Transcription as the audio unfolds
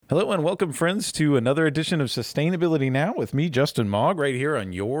Hello and welcome, friends, to another edition of Sustainability Now with me, Justin Mogg, right here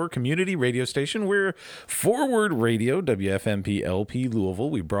on your community radio station. We're Forward Radio, WFMP LP Louisville.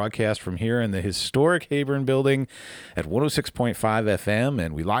 We broadcast from here in the historic Hayburn building at 106.5 FM,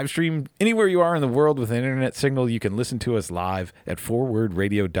 and we live stream anywhere you are in the world with an internet signal. You can listen to us live at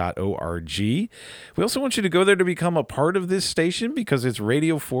forwardradio.org. We also want you to go there to become a part of this station because it's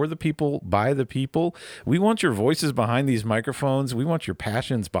radio for the people, by the people. We want your voices behind these microphones. We want your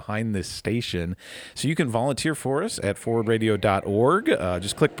passions behind this station. So you can volunteer for us at forwardradio.org.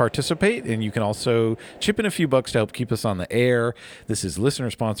 Just click participate, and you can also chip in a few bucks to help keep us on the air. This is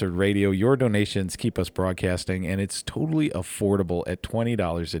listener-sponsored radio. Your donations keep us broadcasting, and it's totally affordable at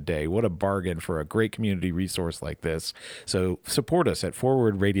 $20 a day. What a bargain for a great community resource like this. So support us at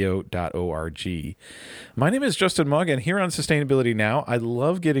forwardradio.org. My name is Justin Mogg, and here on Sustainability Now, I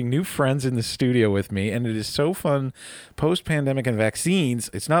love getting new friends in the studio with me, and it is so fun post-pandemic and vaccines.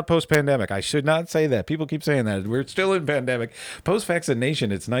 It's not post-pandemic. I should not say that. People keep saying that. We're still in pandemic.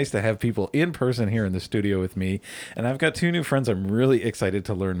 Post-vaccination, it's nice to have people in person here in the studio with me. And I've got two new friends I'm really excited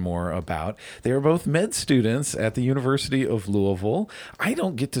to learn more about. They are both med students at the University of Louisville. I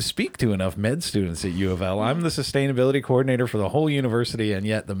don't get to speak to enough med students at U of L. I'm the sustainability coordinator for the whole university, and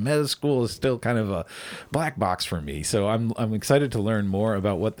yet the med school is still kind of a black box for me. So I'm excited to learn more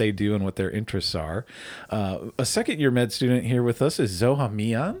about what they do and what their interests are. A second-year med student here with us is Zoha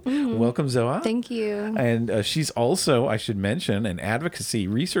Mian. Mm-hmm. Welcome, Zoha. Thank you. And she's also, I should mention, an advocacy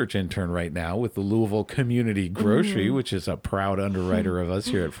research intern right now with the Louisville Community Grocery, which is a proud underwriter of us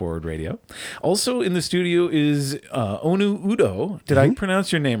here at Forward Radio. Also in the studio is Udoh. Did I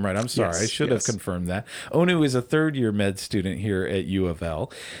pronounce your name right? I'm sorry. Yes, I should have confirmed that. Onu is a third-year med student here at U of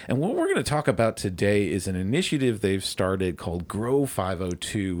L. And what we're going to talk about today is an initiative they've started called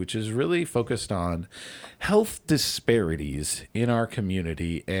Grow502, which is really focused on health disparities in our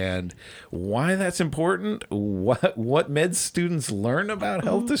community and why that's important, what med students learn about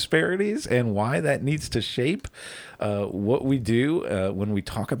health disparities, and why that needs to shape what we do when we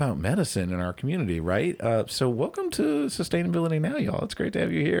talk about medicine in our community, right? So welcome to Sustainability Now, y'all. It's great to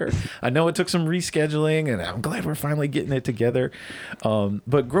have you here. I know it took some rescheduling, and I'm glad we're finally getting it together.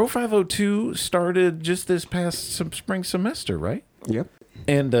 But Grow502 started just this past spring semester, right? Yep.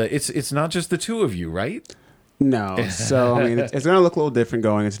 And it's not just the two of you, right? No. So, I mean, it's going to look a little different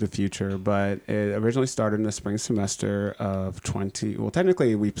going into the future, but it originally started in the spring semester of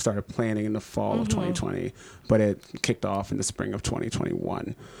technically we started planning in the fall of 2020, but it kicked off in the spring of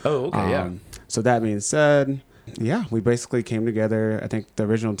 2021. Oh, okay, yeah. So that being said, yeah, we basically came together. I think the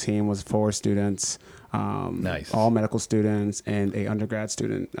original team was 4 students, nice. All medical students and a undergrad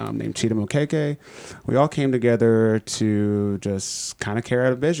student named Chida Mokeke. We all came together to just kind of carry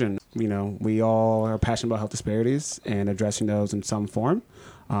out a vision. You know, we all are passionate about health disparities and addressing those in some form.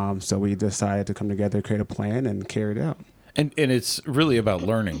 So we decided to come together, create a plan, and carry it out. And it's really about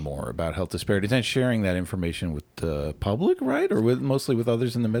learning more about health disparities and sharing that information with the public, right? Or mostly with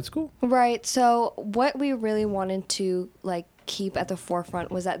others in the med school? Right. So what we really wanted to keep at the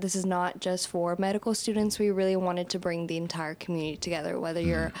forefront was that this is not just for medical students. We really wanted to bring the entire community together, whether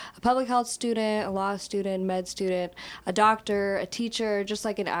you're a public health student, a law student, med student, a doctor, a teacher, just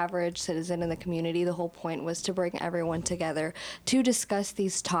like an average citizen in the community. The whole point was to bring everyone together to discuss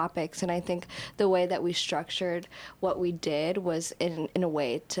these topics. And I think the way that we structured what we did was in a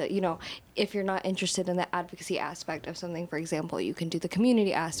way to, if you're not interested in the advocacy aspect of something, for example, you can do the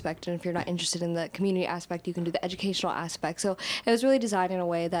community aspect. And if you're not interested in the community aspect, you can do the educational aspect. So it was really designed in a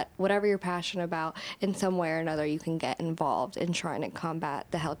way that whatever you're passionate about, in some way or another, you can get involved in trying to combat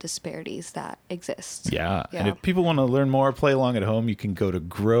the health disparities that exist. Yeah. And if people want to learn more, play along at home, you can go to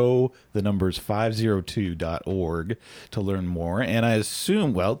grow502.org to learn more. And I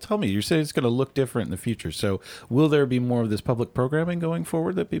assume, tell me, you say it's going to look different in the future. So will there be more of this public programming going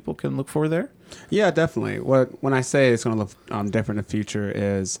forward that people can look for there? Yeah, definitely. When I say it's going to look different in the future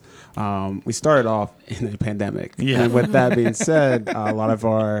is we started off in a pandemic. Yeah. And with that being said, a lot of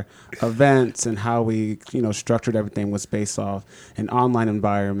our events and how we structured everything was based off an online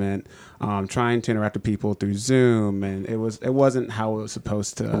environment, trying to interact with people through Zoom, and it wasn't how it was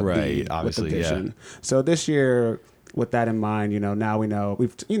supposed to be obviously, with the vision. yeah. So this year, with that in mind, now we know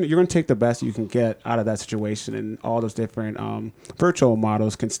you're going to take the best you can get out of that situation, and all those different virtual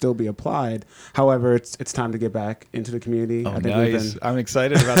models can still be applied. However, it's time to get back into the community. Oh, nice. I'm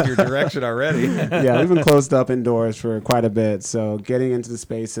excited about your direction already. Yeah, we've been closed up indoors for quite a bit. So getting into the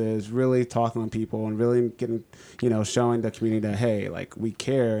spaces, really talking with people, and really getting, showing the community that, hey, we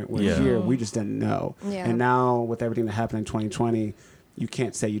care, we're here, we just didn't know. Yeah. And now with everything that happened in 2020, you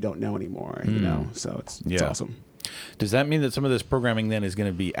can't say you don't know anymore, so it's awesome. Does that mean that some of this programming then is going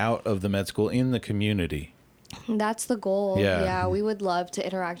to be out of the med school in the community? That's the goal. Yeah. Yeah, we would love to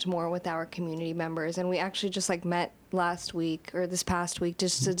interact more with our community members. And we actually just like met last week or this past week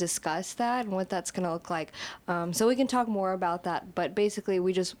just to discuss that and what that's going to look like. So we can talk more about that. But basically,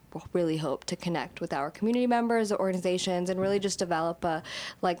 we just really hope to connect with our community members, the organizations, and really just develop a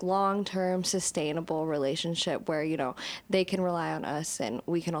like long-term sustainable relationship where, you know, they can rely on us and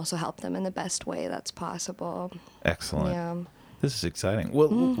we can also help them in the best way that's possible. Excellent. Yeah. This is exciting. Well,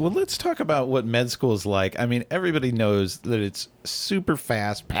 let's talk about what med school is like. I mean, everybody knows that it's super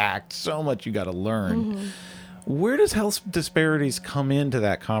fast packed, so much you got to learn. Where does health disparities come into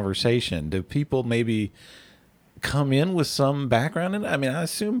that conversation? Do people maybe come in with some background in it? I mean, I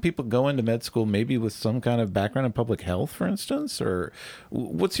assume people go into med school maybe with some kind of background in public health, for instance, or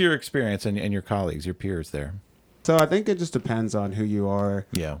what's your experience and your colleagues, your peers there? So I think it just depends on who you are.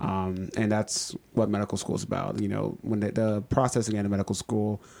 Yeah. And that's what medical school is about. You know, when the process again in medical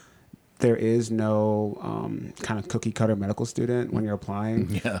school, there is no kind of cookie cutter medical student when you're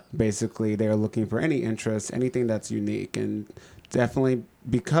applying. Yeah. Basically, they're looking for any interest, anything that's unique. And definitely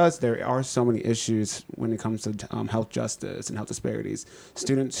because there are so many issues when it comes to health justice and health disparities,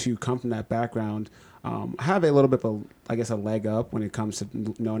 students who come from that background have a little bit of, I guess, a leg up when it comes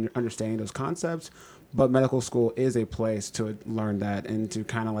to understanding those concepts. But medical school is a place to learn that and to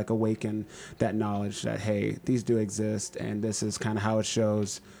kind of like awaken that knowledge that, hey, these do exist and this is kind of how it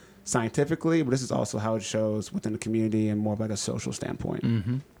shows scientifically, but this is also how it shows within the community and more of like a social standpoint.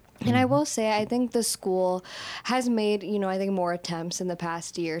 Mm-hmm. And I will say, I think the school has made, you know, I think more attempts in the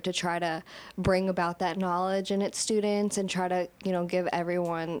past year to try to bring about that knowledge in its students and try to, you know, give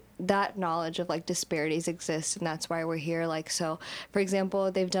everyone that knowledge of like disparities exist. And that's why we're here. Like, so for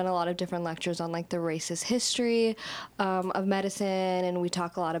example, they've done a lot of different lectures on like the racist history of medicine. And we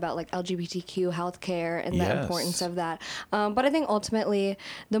talk a lot about like LGBTQ healthcare and the importance of that. But I think ultimately,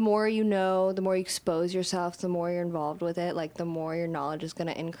 the more you know, the more you expose yourself, the more you're involved with it, like the more your knowledge is going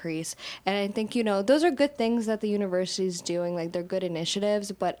to increase. And I think, you know, those are good things that the university is doing. Like, they're good initiatives.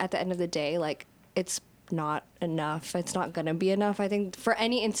 But at the end of the day, like, it's not enough. It's not going to be enough. I think for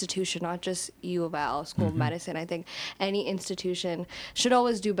any institution, not just U of L, School of Medicine, I think any institution should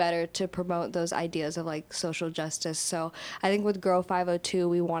always do better to promote those ideas of, like, social justice. So I think with Grow502,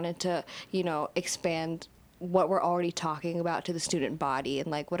 we wanted to, you know, expand what we're already talking about to the student body, and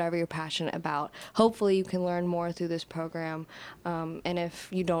like whatever you're passionate about, hopefully you can learn more through this program. And if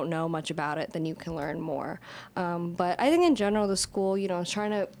you don't know much about it, then you can learn more. But I think in general, the school, you know, is trying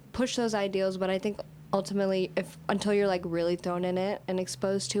to push those ideals, but I think ultimately, until you're like really thrown in it and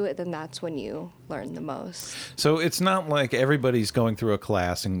exposed to it, then that's when you learn the most. So it's not like everybody's going through a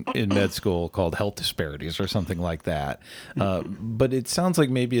class in med school called health disparities or something like that. But it sounds like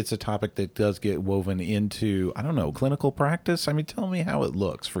maybe it's a topic that does get woven into, I don't know, clinical practice. I mean, tell me how it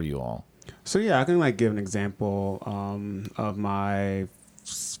looks for you all. So yeah, I can like give an example of my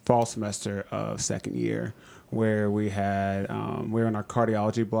fall semester of second year, where we had we were in our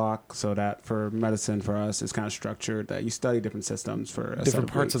cardiology block. So that for medicine for us is kind of structured that you study different systems for different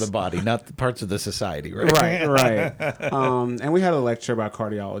parts of the body, not the parts of the society, right? Right. And we had a lecture about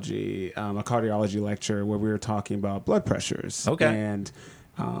cardiology, a cardiology lecture where we were talking about blood pressures. Okay. And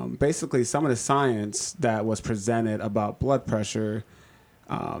basically some of the science that was presented about blood pressure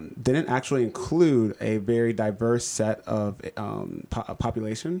didn't actually include a very diverse set of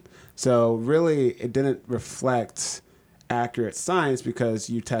population. So really, it didn't reflect accurate science because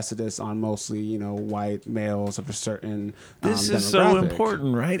you tested this on mostly, you know, white males of a certain This is so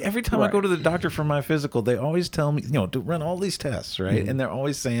important, right? Every time I go to the doctor for my physical, they always tell me, you know, to run all these tests, right? And they're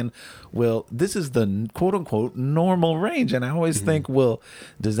always saying, well, this is the quote unquote normal range. And I always think, well,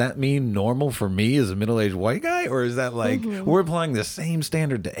 does that mean normal for me as a middle-aged white guy? Or is that like we're applying the same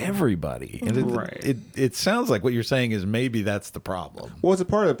standard to everybody? And it sounds like what you're saying is maybe that's the problem. Well, it's a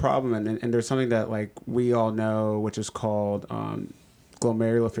part of the problem. And there's something that like we all know, which is called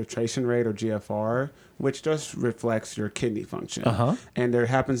glomerular filtration rate, or GFR, which just reflects your kidney function. And there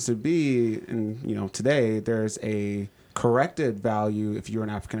happens to be, and you know, today there's a corrected value if you're an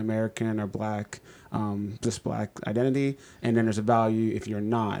African American or black, just black identity, and then there's a value if you're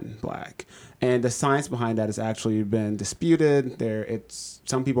non-black. And the science behind that has actually been disputed. It's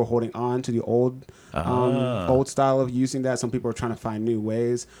some people are holding on to the old style of using that. Some people are trying to find new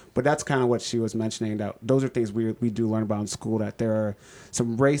ways. But that's kind of what she was mentioning. That those are things we do learn about in school. That there are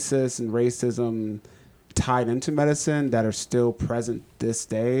some racist and racism tied into medicine that are still present this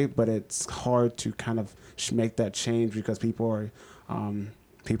day. But it's hard to kind of make that change because people are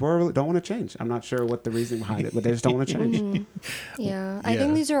people don't want to change. I'm not sure what the reason behind it, but they just don't want to change. Yeah, I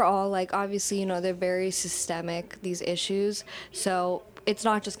think these are all like, obviously, you know, they're very systemic, these issues. So it's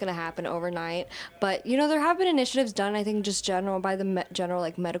not just going to happen overnight. But, you know, there have been initiatives done, I think, just general by the general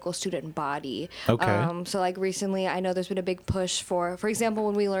like medical student body. Okay. So like recently, I know there's been a big push for example,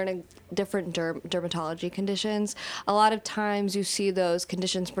 when we learn different dermatology conditions, a lot of times you see those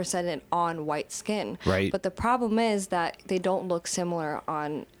conditions presented on white skin. Right. But the problem is that they don't look similar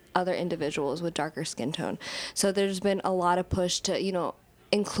on other individuals with darker skin tone. So there's been a lot of push to, you know,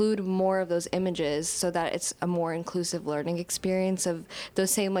 include more of those images so that it's a more inclusive learning experience of those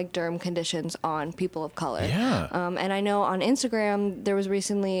same like derm conditions on people of color. Yeah. And I know on Instagram there was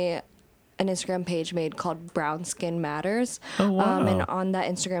recently an Instagram page made called Brown Skin Matters. Oh, wow. And on that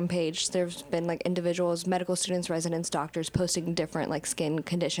Instagram page, there's been like individuals, medical students, residents, doctors posting different like skin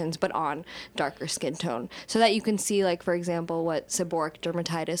conditions, but on darker skin tone, so that you can see, like, for example, what seborrheic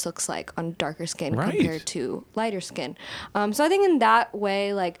dermatitis looks like on darker skin Right. compared to lighter skin. So I think in that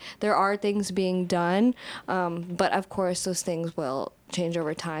way, like, there are things being done, but of course those things will change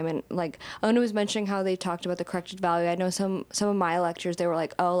over time. And like Onu was mentioning how they talked about the corrected value. I know some of my lectures, they were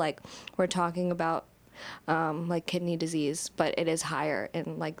like, oh, like we're talking about like kidney disease, but it is higher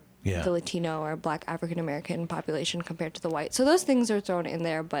in like Yeah. the Latino or Black African American population compared to the white. So those things are thrown in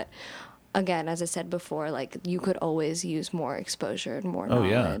there, but again, as I said before, like you could always use more exposure and more Oh,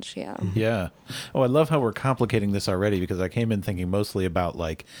 yeah. knowledge. Yeah. Yeah. Oh, I love how we're complicating this already, because I came in thinking mostly about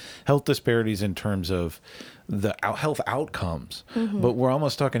like health disparities in terms of the health outcomes. But we're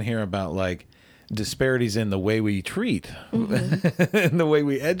almost talking here about like disparities in the way we treat and the way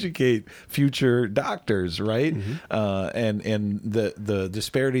we educate future doctors, right? And the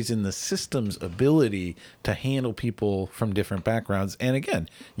disparities in the system's ability to handle people from different backgrounds. And again,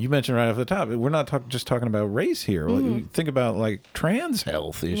 you mentioned right off the top, we're not just talking about race here. Think about like trans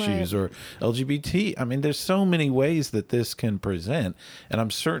health issues or LGBT. I mean, there's so many ways that this can present, and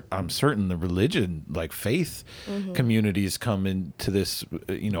I'm certain the religion, like faith communities come into this,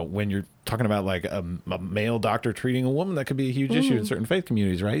 you know, when you're talking about like a male doctor treating a woman, that could be a huge issue in certain faith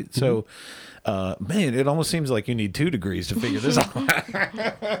communities, right? So, man, it almost seems like you need 2 degrees to figure this out.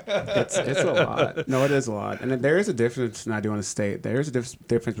 It's a lot. No, it is a lot. And there is a difference, and I do want to state, there is a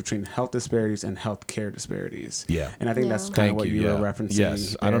difference between health disparities and healthcare disparities. Yeah. And I think that's kind of what you were referencing.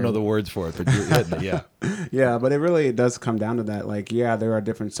 Yes, I don't know the words for it, but you're hitting it, yeah. Yeah, but it really does come down to that. Like, yeah, there are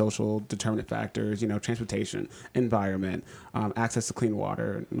different social determinant factors, you know, transportation, environment, access to clean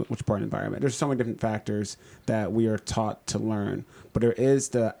water, which part of environment. There's so many different factors that we are taught to learn. But there is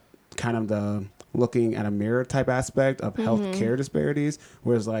the kind of the looking at a mirror type aspect of healthcare disparities,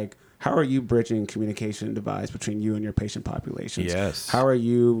 whereas like, how are you bridging communication divides between you and your patient populations? Yes. How are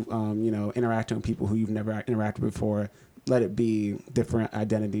you, you know, interacting with people who you've never interacted before? Let it be different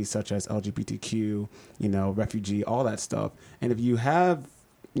identities such as LGBTQ, you know, refugee, all that stuff. And if you have,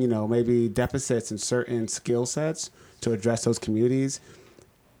 you know, maybe deficits in certain skill sets to address those communities,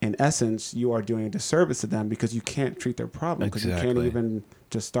 in essence, you are doing a disservice to them because you can't treat their problem, because you can't even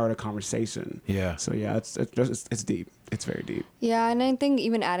just start a conversation. Yeah. So yeah, it's deep. It's very deep. Yeah, and I think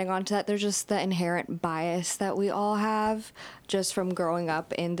even adding on to that, there's just the inherent bias that we all have just from growing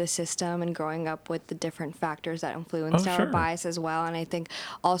up in the system and growing up with the different factors that influence our bias as well. And I think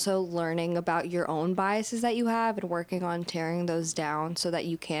also learning about your own biases that you have and working on tearing those down so that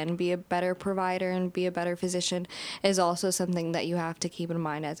you can be a better provider and be a better physician is also something that you have to keep in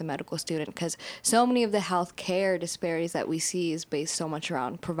mind as a medical student, because so many of the healthcare disparities that we see is based so much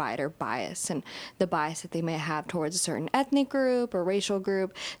around provider bias and the bias that they may have towards a certain ethnic group or racial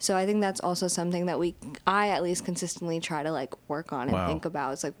group. So I think that's also something that I at least consistently try to like work on and think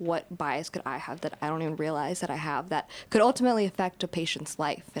about. It's like, what bias could I have that I don't even realize that I have that could ultimately affect a patient's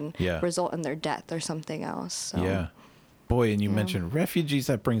life and result in their death or something else. So. Yeah. Boy, and you mentioned refugees,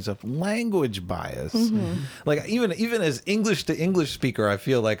 that brings up language bias. Like even as English to English speaker, I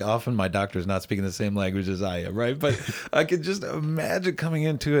feel like often my doctor's not speaking the same language as I am, right? But I could just imagine coming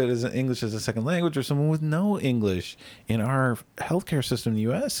into it as an English as a second language, or someone with no English in our healthcare system in the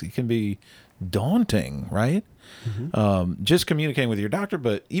U.S. It can be daunting, right? Just communicating with your doctor,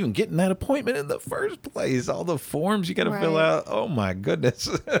 but even getting that appointment in the first place, all the forms you got to fill out. Oh my goodness.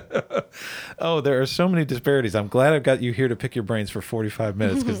 Oh, there are so many disparities. I'm glad I've got you here to pick your brains for 45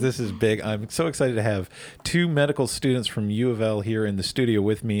 minutes, because this is big. I'm so excited to have 2 medical students from U of L here in the studio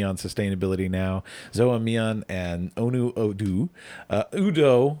with me on Sustainability Now, Zoha, Mian, and Udoh,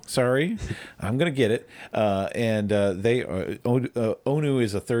 sorry. I'm going to get it. And they are, Onu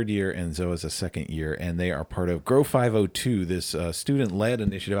is a 3rd year and Zoha is a 2nd year, and they are part of Grow502, this student-led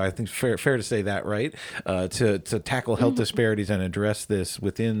initiative. I think fair to say that, right? To tackle health disparities and address this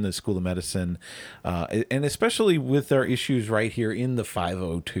within the School of Medicine, and especially with our issues right here in the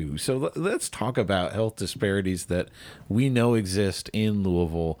 502. So let's talk about health disparities that we know exist in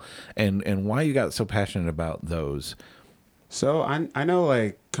Louisville, and why you got so passionate about those. So I know,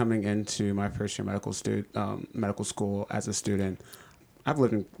 like, coming into my first year medical school as a student, I've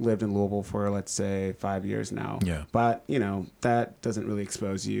lived in Louisville for, let's say, 5 years now. Yeah. But, that doesn't really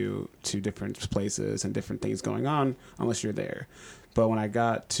expose you to different places and different things going on unless you're there. But when I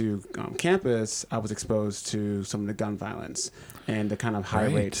got to campus, I was exposed to some of the gun violence and the kind of high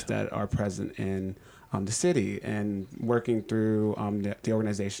rates that are present in the city. And working through the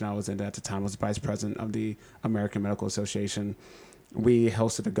organization I was in at the time, was vice president of the American Medical Association. We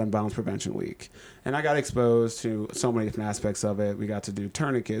hosted a gun violence prevention week, and I got exposed to so many different aspects of it. We got to do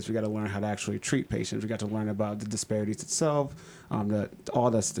tourniquets. We got to learn how to actually treat patients. We got to learn about the disparities itself, all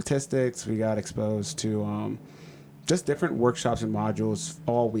the statistics. We got exposed to just different workshops and modules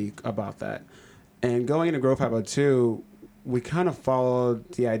all week about that. And going into Grow502, we kind of followed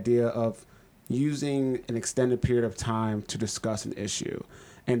the idea of using an extended period of time to discuss an issue,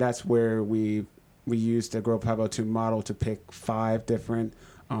 and that's where we used the Grow502 model to pick 5 different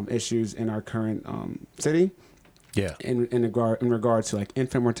issues in our current city. Yeah. In regards to, like,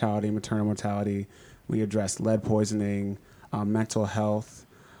 infant mortality, maternal mortality, we addressed lead poisoning, mental health,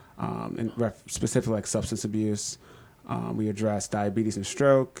 and specifically like substance abuse. We addressed diabetes and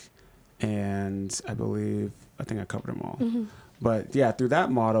stroke, and I think I covered them all. Mm-hmm. But yeah, through that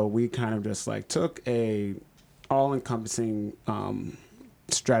model, we kind of just like took a all-encompassing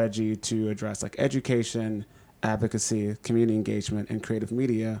strategy to address like education, advocacy, community engagement, and creative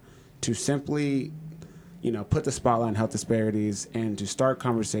media to simply, put the spotlight on health disparities and to start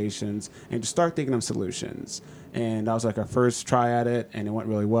conversations and to start thinking of solutions. And that was like our first try at it, and it went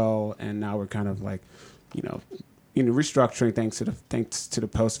really well. And now we're kind of like, restructuring thanks to the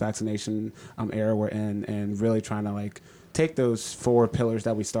post-vaccination era we're in, and really trying to like take those 4 pillars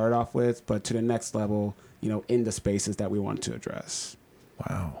that we started off with, but to the next level, in the spaces that we want to address.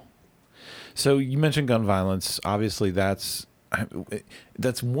 Wow. So you mentioned gun violence. Obviously, that's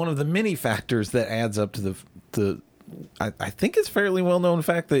one of the many factors that adds up to the I think it's fairly well known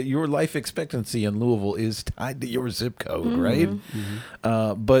fact that your life expectancy in Louisville is tied to your zip code, right?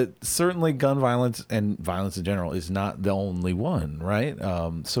 Mm-hmm. But certainly gun violence and violence in general is not the only one, right?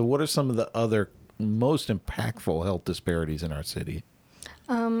 So what are some of the other most impactful health disparities in our city?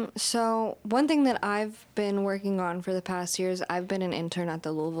 So one thing that I've been working on for the past years, I've been an intern at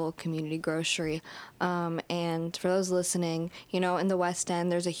the Louisville Community Grocery. And for those listening, in the West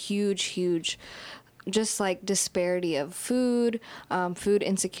End, there's a huge just like disparity of food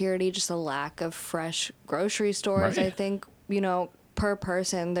insecurity, just a lack of fresh grocery stores. Right. I think, per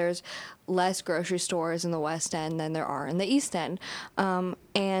person, there's less grocery stores in the West End than there are in the East End.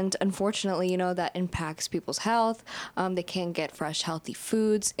 And unfortunately, that impacts people's health. They can't get fresh, healthy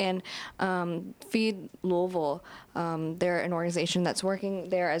foods. And Feed Louisville, they're an organization that's working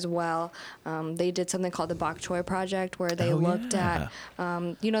there as well. They did something called the bok choy project, where they looked at,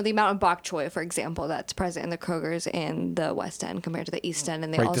 the amount of bok choy, for example, that's present in the Krogers in the West End compared to the East End.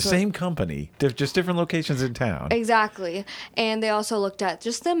 And they also, the same company, just different locations in town. Exactly. And they also looked at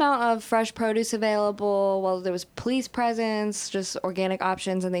just the amount of fresh produce available, well, there was police presence, just organic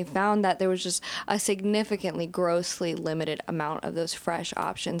options, and they found that there was just a significantly grossly limited amount of those fresh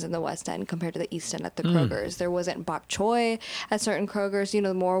options in the West End compared to the East End at the Krogers. There wasn't bok choy at certain Krogers,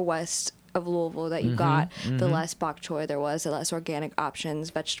 the more west of Louisville that you got, the less bok choy there was, the less organic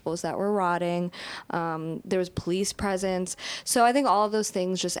options, vegetables that were rotting. There was police presence. So I think all of those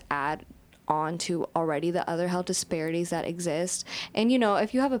things just add on to already the other health disparities that exist. And,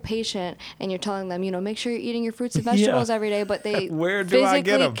 if you have a patient and you're telling them, make sure you're eating your fruits and vegetables every day, but they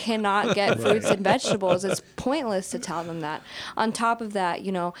physically cannot get fruits and vegetables, it's pointless to tell them that. On top of that,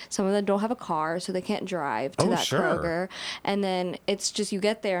 some of them don't have a car, so they can't drive to Kroger. And then it's just, you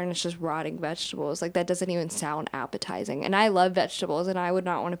get there and it's just rotting vegetables. Like, that doesn't even sound appetizing. And I love vegetables, and I would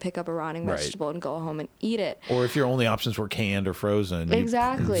not want to pick up a rotting vegetable and go home and eat it. Or if your only options were canned or frozen.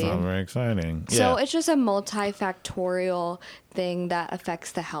 Exactly. It's not very exciting. So it's just a multifactorial thing that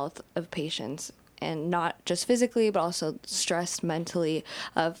affects the health of patients, and not just physically, but also stressed mentally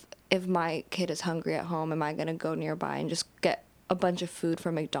of, if my kid is hungry at home, am I going to go nearby and just get a bunch of food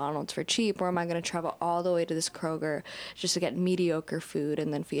from McDonald's for cheap, or am I going to travel all the way to this Kroger just to get mediocre food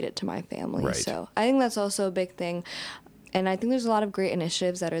and then feed it to my family? Right. So I think that's also a big thing. And I think there's a lot of great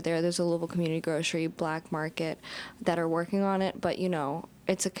initiatives that are there. There's a Louisville Community Grocery Black Market that are working on it. But,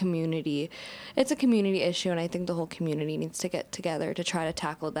 it's a community issue, and I think the whole community needs to get together to try to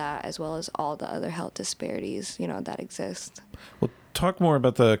tackle that, as well as all the other health disparities, that exist. Well, talk more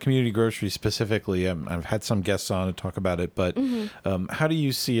about the community grocery specifically. I've had some guests on to talk about it, but how do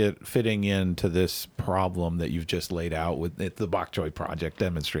you see it fitting into this problem that you've just laid out with the Bok Choy project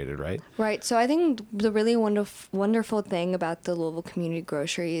demonstrated, right? Right. So I think the really wonderful thing about the Louisville Community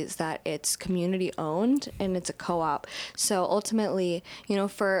Grocery is that it's community owned and it's a co-op. So ultimately,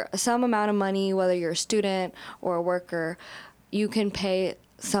 for some amount of money, whether you're a student or a worker, you can pay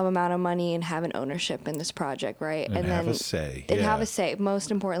some amount of money and have an ownership in this project, right? And have a say. And have a say. Most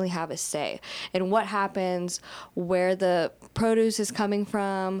importantly, have a say in what happens, where the produce is coming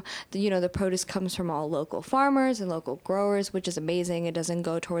from. The produce comes from all local farmers and local growers, which is amazing. It doesn't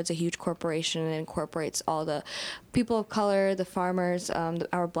go towards a huge corporation, and incorporates all the people of color, the farmers,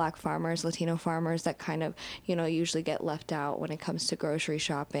 our Black farmers, Latino farmers that kind of, usually get left out when it comes to grocery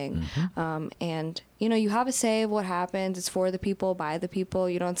shopping. And you have a say of what happens. It's for the people, by the people.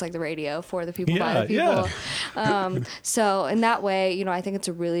 It's like the radio, for the people, by the people. Yeah. So in that way, I think it's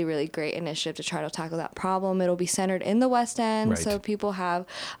a really, really great initiative to try to tackle that problem. It'll be centered in the West End, Right. so people have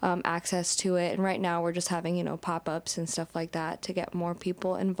access to it. And right now we're just having, pop-ups and stuff like that to get more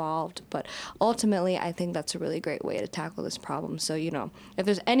people involved. But ultimately, I think that's a really great way to tackle this problem. So, if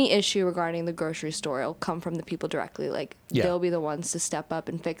there's any issue regarding the grocery store, it'll come from the people directly. Like, they'll be the ones to step up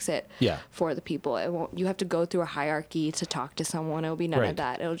and fix it for the people. You have to go through a hierarchy to talk to someone. It'll be none of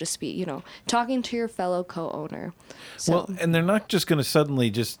that. It'll just be, talking to your fellow co-owner. So. Well, and they're not just going to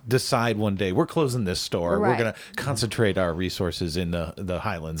suddenly just decide one day, we're closing this store. Right. We're going to concentrate our resources in the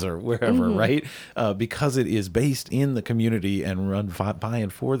Highlands or wherever, right? Because it is based in the community and run by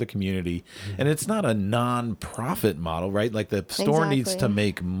and for the community. And it's not a non-profit model, right? Like the store needs to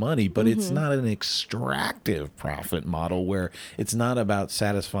make money, but it's not an extractive profit model where it's not about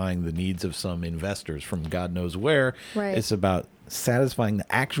satisfying the needs of some investors from God knows where. Right. It's about satisfying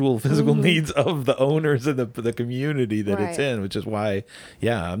the actual physical needs of the owners and the community that it's in, which is why,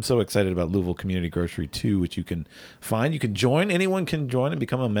 I'm so excited about Louisville Community Grocery 2, which you can find. You can join. Anyone can join and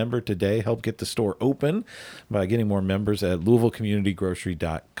become a member today. Help get the store open by getting more members at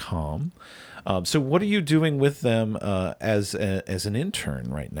LouisvilleCommunityGrocery.com. So what are you doing with them as an intern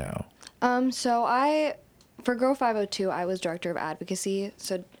right now? For Grow502, I was director of advocacy.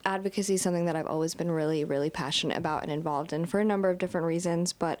 So advocacy is something that I've always been really, really passionate about and involved in for a number of different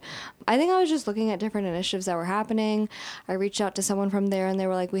reasons. But I think I was just looking at different initiatives that were happening. I reached out to someone from there, and they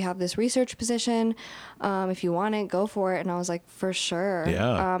were like, we have this research position. If you want it, go for it. And I was like, for sure.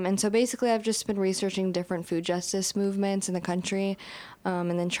 Yeah. And so basically, I've just been researching different food justice movements in the country,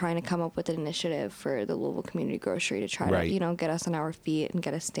 and then trying to come up with an initiative for the Louisville Community Grocery to try to, get us on our feet and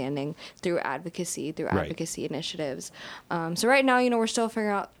get us standing through advocacy initiatives. So right now, we're still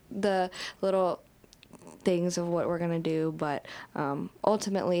figuring out the little things of what we're going to do, but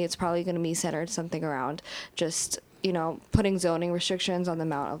ultimately it's probably going to be centered something around just, putting zoning restrictions on the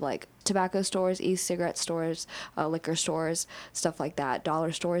amount of like tobacco stores, e-cigarette stores, liquor stores, stuff like that,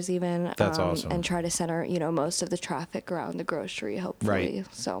 dollar stores even. That's awesome. And try to center, most of the traffic around the grocery, hopefully. Right.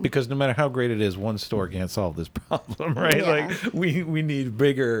 So because no matter how great it is, one store can't solve this problem, right? Yeah. Like we need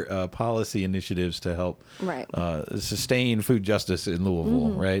bigger policy initiatives to help sustain food justice in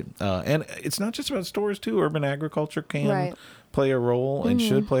Louisville, right? And it's not just about stores too. Urban agriculture can play a role and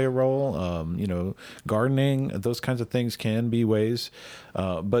should play a role. Gardening, those kinds of things can be ways.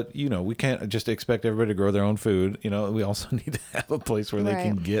 But, we can't just expect everybody to grow their own food. We also need to have a place where they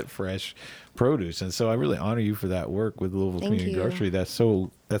can get fresh produce. And so I really honor you for that work with Louisville Community Grocery. That's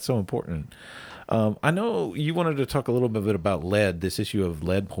so important. I know you wanted to talk a little bit about lead, this issue of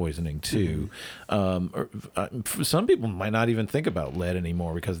lead poisoning too. Some people might not even think about lead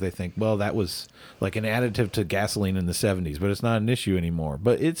anymore because they think, well, that was like an additive to gasoline in the 70s, but it's not an issue anymore.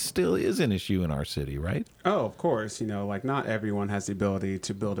 But it still is an issue in our city, right? Oh, of course. Like not everyone has the ability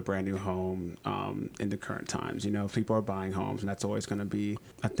to build a brand new home in the current times. People are buying homes, and that's always going to be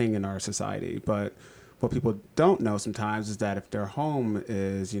a thing in our society. But what people don't know sometimes is that if their home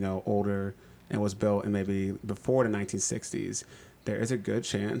is, older and was built in maybe before the 1960s, there is a good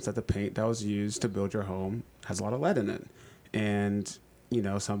chance that the paint that was used to build your home has a lot of lead in it. And,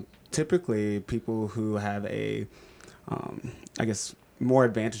 some typically people who have more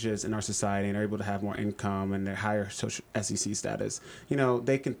advantages in our society and are able to have more income and their higher social SEC status,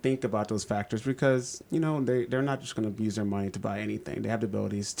 they can think about those factors because, they're not just going to use their money to buy anything. They have the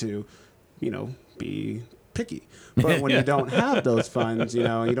abilities to, be picky. But when you don't have those funds, you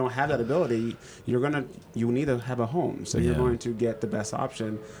don't have that ability, you need to have a home. So you're going to get the best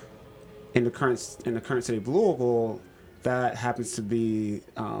option in the current city of Louisville. that happens to be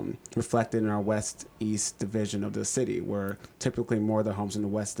reflected in our west-east division of the city, where typically more of the homes in the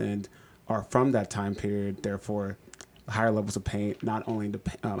West End are from that time period. Therefore, higher levels of paint, not only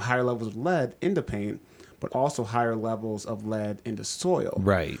higher levels of lead in the paint, but also higher levels of lead in the soil.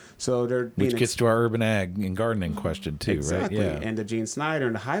 Right. So they're Which gets to our urban ag and gardening question too, exactly. right? Yeah. And the Gene Snyder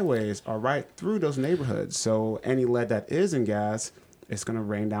and the highways are right through those neighborhoods. So any lead that is in gas, it's going to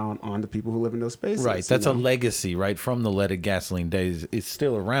rain down on the people who live in those spaces. Right. That's a legacy, right, from the leaded gasoline days. It's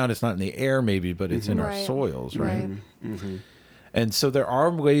still around. It's not in the air maybe, but it's in our soils, right? And so there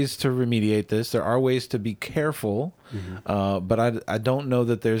are ways to remediate this. There are ways to be careful, but I don't know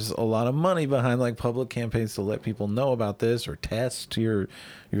that there's a lot of money behind like public campaigns to let people know about this or test your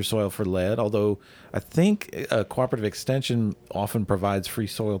soil for lead. Although I think cooperative extension often provides free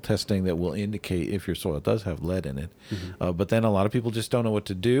soil testing that will indicate if your soil does have lead in it. But then a lot of people just don't know what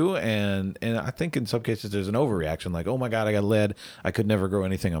to do, and I think in some cases there's an overreaction, like, oh my God, I got lead, I could never grow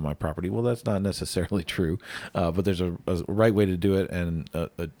anything on my property. Well, that's not necessarily true, but there's a right way to do it and a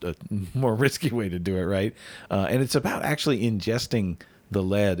more risky way to do it, right? And it's about actually ingesting the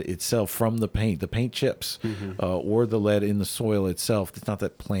lead itself from the paint chips, or the lead in the soil itself. It's not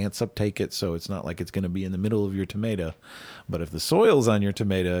that plants uptake it, so it's not like it's going to be in the middle of your tomato. But if the soil's on your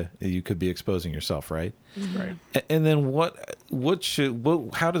tomato, you could be exposing yourself, right? Right. And then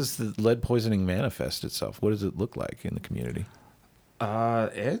how does the lead poisoning manifest itself? What does it look like in the community?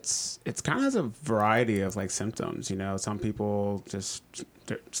 It's kind of a variety of like symptoms. Some people just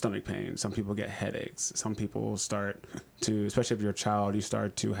stomach pain. Some people get headaches. Some people start to, especially if you're a child, you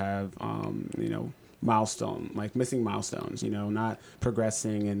start to have missing milestones. Not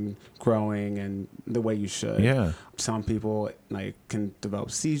progressing and growing and the way you should. Yeah. Some people can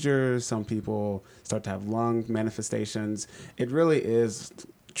develop seizures. Some people start to have lung manifestations. It really is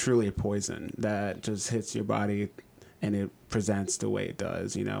truly a poison that just hits your body and it presents the way it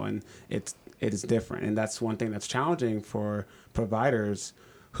does, and it is different. And that's one thing that's challenging for providers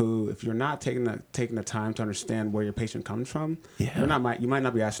who, if you're not taking the time to understand where your patient comes from, you might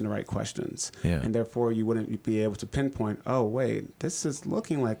not be asking the right questions. Yeah. And therefore you wouldn't be able to pinpoint, oh, wait, this is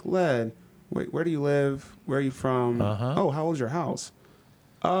looking like lead. Wait, where do you live? Where are you from? Oh, how old's your house?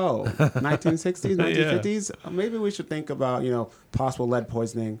 Oh, 1960s, 1950s? Yeah. Maybe we should think about, possible lead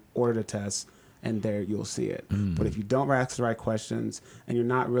poisoning, order the test, and there you'll see it. But if you don't ask the right questions and you're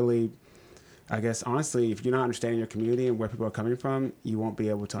not really, I guess, honestly, if you're not understanding your community and where people are coming from, you won't be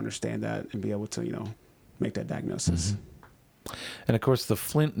able to understand that and be able to, make that diagnosis. And of course, the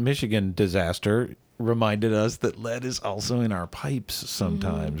Flint, Michigan disaster reminded us that lead is also in our pipes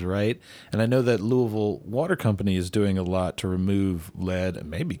sometimes, right? And I know that Louisville Water Company is doing a lot to remove lead,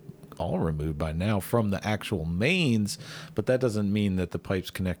 and maybe all removed by now, from the actual mains, but that doesn't mean that the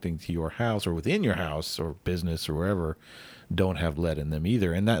pipes connecting to your house or within your house or business or wherever don't have lead in them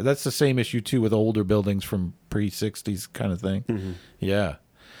either. And that's the same issue too with older buildings from pre-60s kind of thing. Yeah.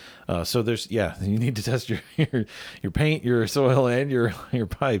 So you need to test your paint, your soil, and your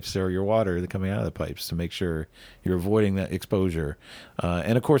pipes or your water coming out of the pipes to make sure you're avoiding that exposure.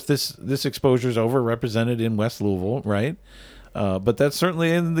 And of course, this exposure is overrepresented in West Louisville, right? But that's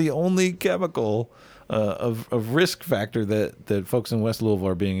certainly in the only chemical of risk factor that folks in West Louisville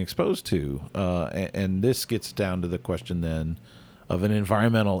are being exposed to. And this gets down to the question then of an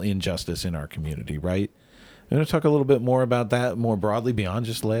environmental injustice in our community, right? I'm going to talk a little bit more about that more broadly beyond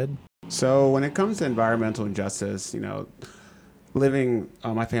just lead. So when it comes to environmental injustice, my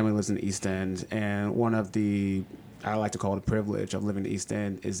family lives in the East End, and one of the, I like to call it a privilege of living in the East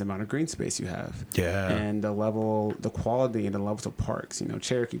End, is the amount of green space you have. Yeah. And the quality and the levels of parks,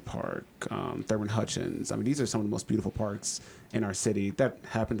 Cherokee Park, Thurman Hutchins. I mean, these are some of the most beautiful parks in our city that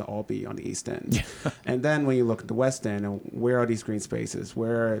happen to all be on the East End. Yeah. And then when you look at the West End, and where are these green spaces?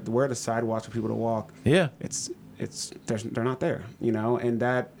 Where are the sidewalks for people to walk? Yeah. They're not there, and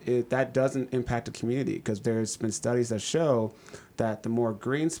that doesn't impact the community, because there's been studies that show that the more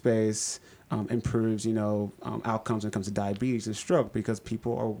green space improves, outcomes when it comes to diabetes and stroke, because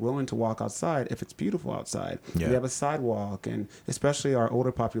people are willing to walk outside if it's beautiful outside. Yeah. We have a sidewalk, and especially our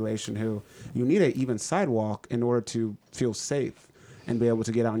older population, who you need an even sidewalk in order to feel safe and be able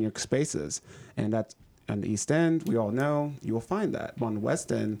to get out in your spaces. And that's on the East End, we all know you will find that. But on the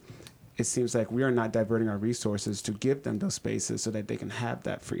West End, it seems like we are not diverting our resources to give them those spaces so that they can have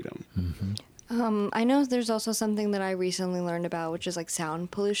that freedom. I know there's also something that I recently learned about, which is like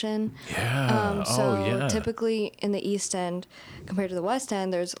sound pollution. Yeah. Typically in the East End compared to the West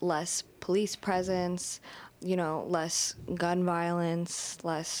End, there's less police presence, less gun violence,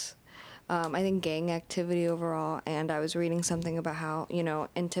 less I think gang activity overall. And I was reading something about how,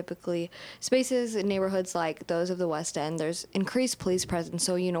 in typically spaces in neighborhoods like those of the West End, there's increased police presence.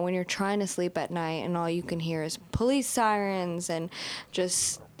 So, when you're trying to sleep at night and all you can hear is police sirens and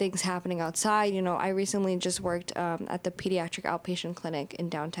just things happening outside. I recently just worked at the pediatric outpatient clinic in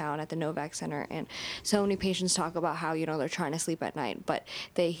downtown at the Novak Center, and so many patients talk about how, they're trying to sleep at night, but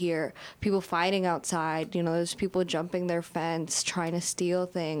they hear people fighting outside. There's people jumping their fence, trying to steal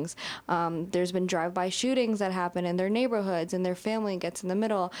things. There's been drive-by shootings that happen in their neighborhoods, and their family gets in the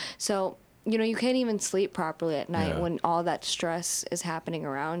middle. So you can't even sleep properly at night when all that stress is happening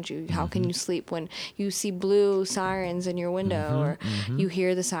around you. How can you sleep when you see blue sirens in your window, or you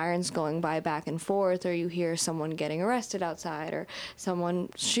hear the sirens going by back and forth, or you hear someone getting arrested outside, or someone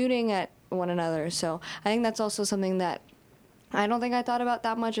shooting at one another? So I think that's also something that I don't think I thought about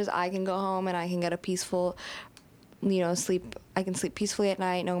that much, is I can go home and I can get a peaceful sleep. I can sleep peacefully at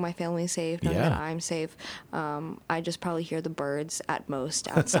night, knowing my family's safe, knowing that I'm safe. I just probably hear the birds at most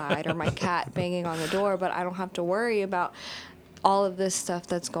outside or my cat banging on the door, but I don't have to worry about all of this stuff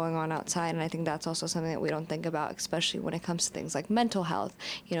that's going on outside. And I think that's also something that we don't think about, especially when it comes to things like mental health.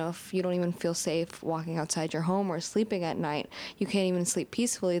 If you don't even feel safe walking outside your home or sleeping at night, you can't even sleep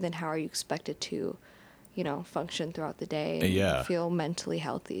peacefully, then how are you expected to function throughout the day and feel mentally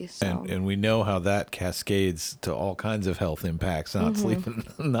healthy? So. And we know how that cascades to all kinds of health impacts, not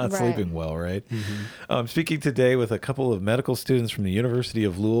sleeping well, right? Speaking today with a couple of medical students from the University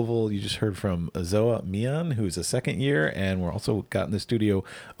of Louisville. You just heard from Zoha Mian, who's a second year, and we're also got in the studio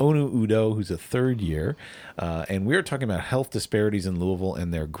Udoh, who's a third year. And we're talking about health disparities in Louisville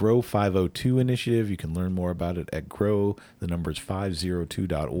and their Grow502 initiative. You can learn more about it at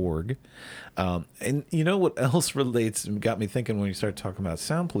grow502.org. And what else relates and got me thinking when you start talking about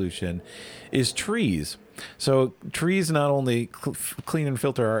sound pollution is trees. So trees not only clean and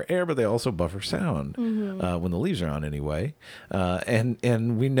filter our air, but they also buffer sound when the leaves are on anyway.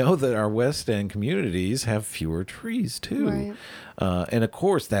 And we know that our West End communities have fewer trees too. Right. And of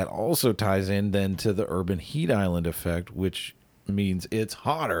course, that also ties in then to the urban heat island effect, which means it's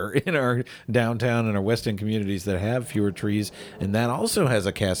hotter in our downtown and our West End communities that have fewer trees, and that also has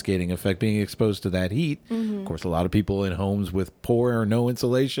a cascading effect, being exposed to that heat. Of course, a lot of people in homes with poor or no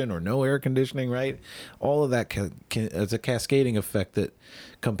insulation or no air conditioning, right? All of that has a cascading effect that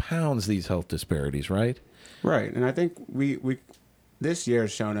compounds these health disparities, right? Right, and I think we this year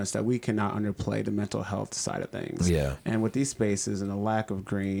has shown us that we cannot underplay the mental health side of things. Yeah. And with these spaces and the lack of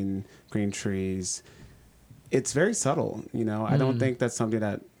green trees, it's very subtle. I don't think that's something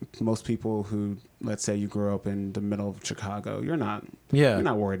that most people who, let's say you grew up in the middle of Chicago, you're not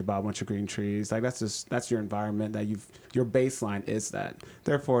worried about a bunch of green trees. Like that's your environment, that your baseline is that.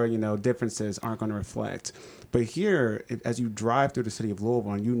 Therefore, differences aren't going to reflect. But here, as you drive through the city of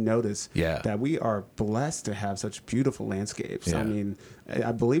Louisville, and you notice that we are blessed to have such beautiful landscapes. Yeah. I mean,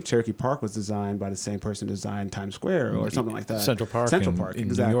 I believe Cherokee Park was designed by the same person who designed Times Square or something like that. Central Park in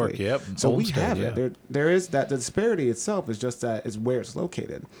exactly. New York, yep. So we have it. There is that. The disparity itself is just that is where it's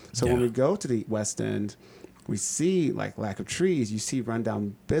located. So when we go to the West End, we see like lack of trees. You see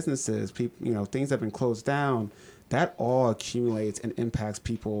rundown businesses. People, things that have been closed down. That all accumulates and impacts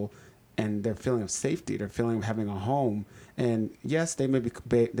people and their feeling of safety, their feeling of having a home. And yes, they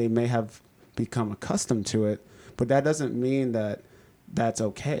may have become accustomed to it, but that doesn't mean that that's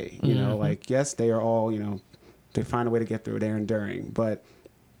okay. Like, yes, they are all, they find a way to get through it, they're enduring. But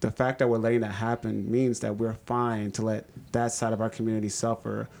the fact that we're letting that happen means that we're fine to let that side of our community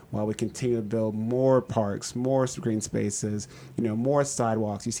suffer while we continue to build more parks, more green spaces, more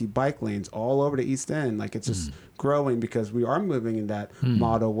sidewalks. You see bike lanes all over the East End. Like, it's just growing because we are moving in that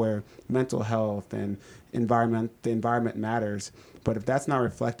model where mental health and the environment matters. But if that's not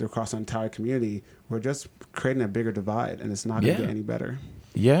reflected across the entire community, we're just creating a bigger divide, and it's not going to get any better.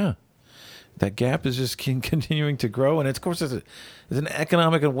 Yeah. That gap is just continuing to grow. And of course, it's an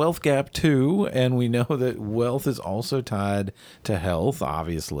economic and wealth gap too. And we know that wealth is also tied to health,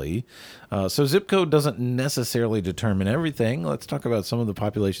 obviously. So zip code doesn't necessarily determine everything. Let's talk about some of the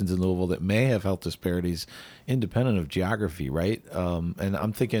populations in Louisville that may have health disparities independent of geography, right? And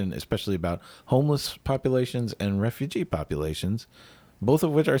I'm thinking especially about homeless populations and refugee populations, both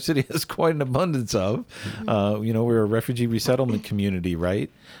of which our city has quite an abundance of. We're a refugee resettlement community, right?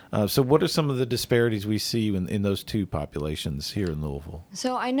 So what are some of the disparities we see in those two populations here in Louisville?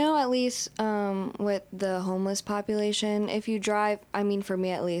 So I know at least with the homeless population, if you drive, for me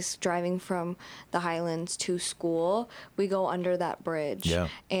at least, driving from the Highlands to school, we go under that bridge. Yeah.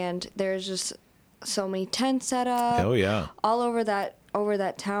 And there's just so many tents set up. Oh, yeah. All over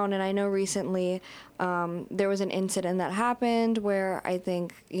that town. And I know recently there was an incident that happened where I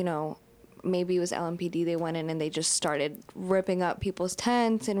think, maybe it was LMPD, they went in and they just started ripping up people's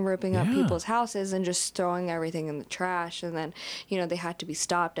tents and ripping up people's houses and just throwing everything in the trash. And then, they had to be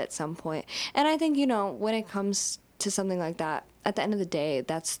stopped at some point. And I think, when it comes to something like that, at the end of the day,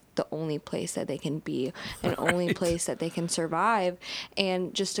 that's the only place that they can be and only place that they can survive.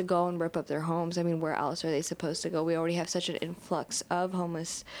 And just to go and rip up their homes, I mean, where else are they supposed to go? We already have such an influx of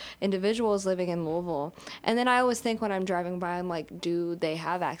homeless individuals living in Louisville. And then I always think when I'm driving by, I'm like, do they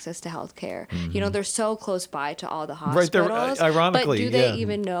have access to health care? They're so close by to all the hospitals. Right, ironically, but do they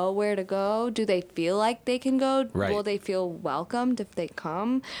even know where to go? Do they feel like they can go? Right. Will they feel welcomed if they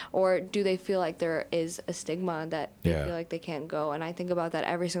come? Or do they feel like there is a stigma that they feel like they can't go? And I think about that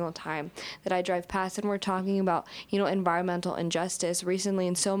every single time that I drive past. And we're talking about, environmental injustice recently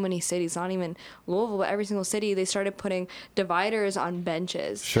in so many cities, not even Louisville, but every single city, they started putting dividers on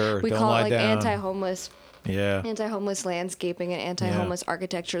benches. Sure, we don't call it lie like down. anti-homeless landscaping and anti-homeless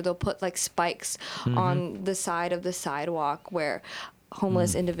architecture. They'll put like spikes on the side of the sidewalk where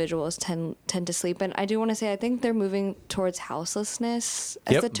homeless individuals tend to sleep. And I do want to say, I think they're moving towards houselessness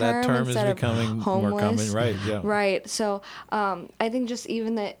as the term, that term instead is of becoming homeless. more common. Right, yeah. Right. So I think just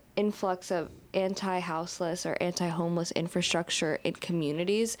even the influx of anti-houseless or anti-homeless infrastructure in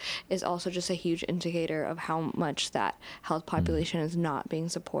communities is also just a huge indicator of how much that health population is not being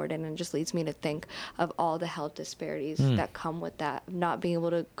supported, and just leads me to think of all the health disparities that come with that, not being able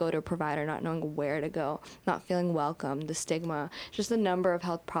to go to a provider, not knowing where to go, not feeling welcome, the stigma, just the number of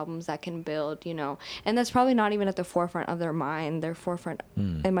health problems that can build, and that's probably not even at the forefront of their mind. Their forefront,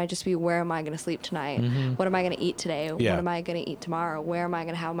 it might just be, where am I going to sleep tonight? What am I going to eat today? What am I going to eat tomorrow? Where am I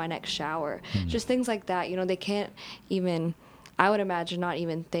going to have my next shower? Just things like that. They can't even, I would imagine, not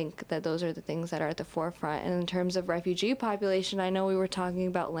even think that those are the things that are at the forefront. And in terms of refugee population, I know we were talking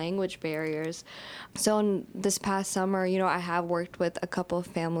about language barriers. So in this past summer, I have worked with a couple of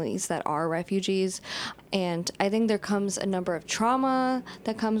families that are refugees, and I think there comes a number of trauma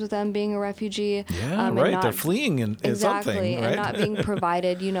that comes with them being a refugee. They're fleeing in exactly, something, right? And not being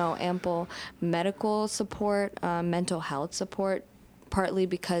provided, ample medical support, mental health support, partly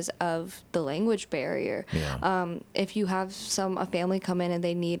because of the language barrier. If you have a family come in and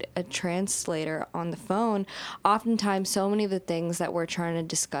they need a translator on the phone, oftentimes so many of the things that we're trying to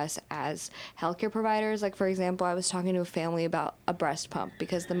discuss as healthcare providers, like for example, I was talking to a family about a breast pump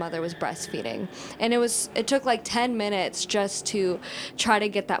because the mother was breastfeeding, and it took like 10 minutes just to try to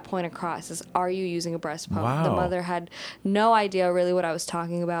get that point across, is, are you using a breast pump? Wow. The mother had no idea really what I was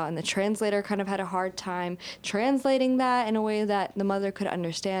talking about, and the translator kind of had a hard time translating that in a way that the mother could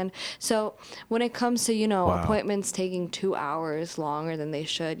understand. So when it comes to, appointments taking 2 hours longer than they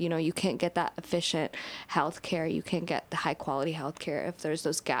should, you can't get that efficient health care. You can't get the high quality health care if there's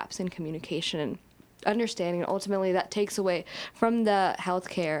those gaps in communication and understanding. Ultimately, that takes away from the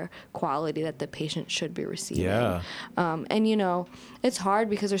healthcare quality that the patient should be receiving. And it's hard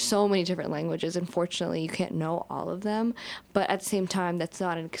because there's so many different languages. Unfortunately, you can't know all of them. But at the same time, that's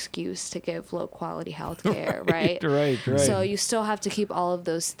not an excuse to give low quality healthcare, right? Right. So you still have to keep all of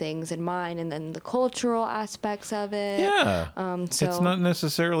those things in mind, and then the cultural aspects of it. It's not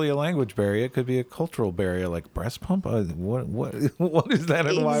necessarily a language barrier. It could be a cultural barrier, like breast pump. What is that,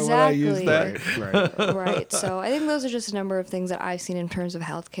 and why would I use that? Right. So I think those are just a number of things that I've seen in terms of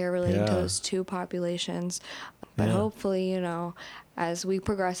healthcare relating to those two populations. But hopefully, as we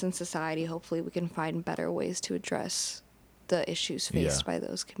progress in society, hopefully we can find better ways to address the issues faced by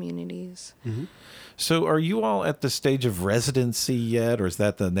those communities. So are you all at the stage of residency yet, or is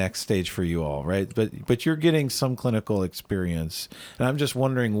that the next stage for you all, right? But you're getting some clinical experience, and I'm just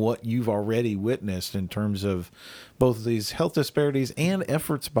wondering what you've already witnessed in terms of both these health disparities and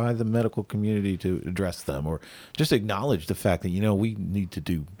efforts by the medical community to address them, or just acknowledge the fact that, we need to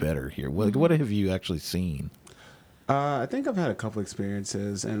do better here. What have you actually seen? I think I've had a couple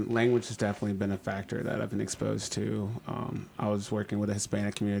experiences, and language has definitely been a factor that I've been exposed to. I was working with a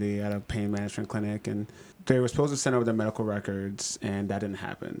Hispanic community at a pain management clinic, and they were supposed to send over their medical records, and that didn't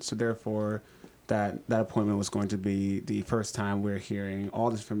happen. So therefore, that appointment was going to be the first time we're hearing all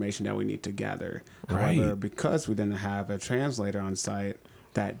this information that we need to gather. Right. However, because we didn't have a translator on site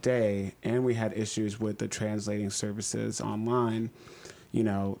that day, and we had issues with the translating services online,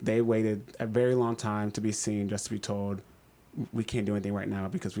 they waited a very long time to be seen, just to be told, we can't do anything right now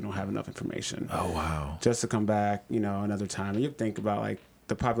because we don't have enough information. Oh, wow. Just to come back, another time. And you think about, like,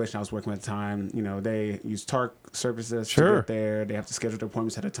 the population I was working with at the time, they use TARC services to get there. They have to schedule their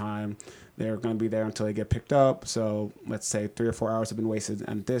appointments at a time. They're going to be there until they get picked up. So let's say 3 or 4 hours have been wasted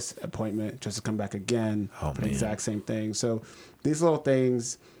on this appointment just to come back again for the exact same thing. So these little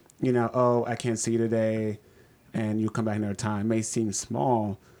things, I can't see you today. and you come back another time. It may seem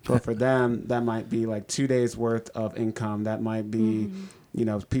small, but for them, that might be like 2 days worth of income. That might be,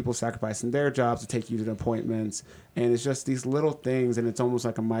 people sacrificing their jobs to take you to the appointments. And it's just these little things, and it's almost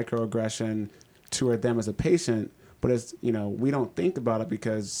like a microaggression toward them as a patient. But it's, we don't think about it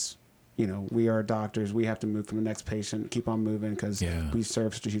because, we are doctors. We have to move from the next patient, keep on moving because we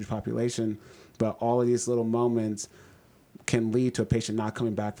serve such a huge population. But all of these little moments can lead to a patient not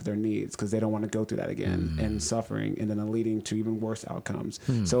coming back for their needs because they don't want to go through that again and suffering, and then leading to even worse outcomes.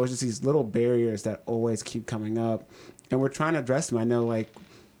 So it's just these little barriers that always keep coming up, and we're trying to address them. I know, like,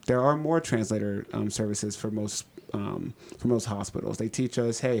 there are more translator services for most hospitals. They teach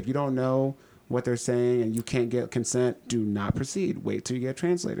us, hey, if you don't know what they're saying and you can't get consent, do not proceed. Wait till you get a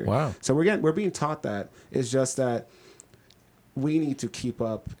translator. Wow. So we're being taught that. It's just that we need to keep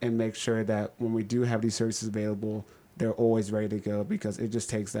up and make sure that when we do have these services available, they're always ready to go, because it just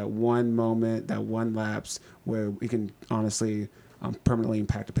takes that one moment, that one lapse where we can honestly permanently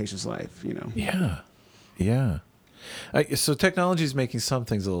impact a patient's life, Yeah. So technology is making some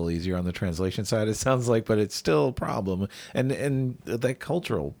things a little easier on the translation side, it sounds like, but it's still a problem. And that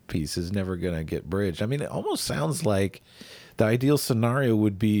cultural piece is never going to get bridged. I mean, it almost sounds like the ideal scenario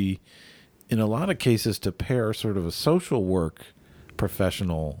would be, in a lot of cases, to pair sort of a social work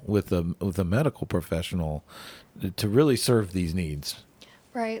professional with a medical professional to really serve these needs.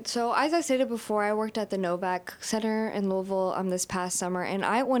 Right. So as I stated before, I worked at the Novak Center in Louisville this past summer, and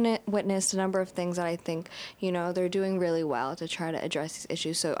I witnessed a number of things that I think, they're doing really well to try to address these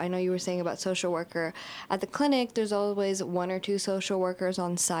issues. So I know you were saying about social worker. At the clinic, there's always 1 or 2 social workers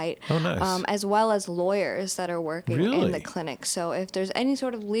on site, Oh, nice. as well as lawyers that are working in Really? the clinic. So if there's any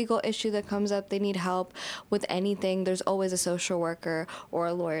sort of legal issue that comes up, they need help with anything, there's always a social worker or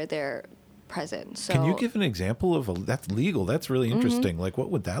a lawyer there present. So Can you give an example of that's legal? That's really interesting. Like, what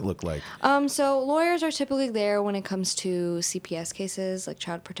would that look like? So lawyers are typically there when it comes to CPS cases, like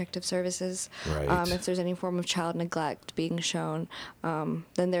Child Protective Services. Right. If there's any form of child neglect being shown, then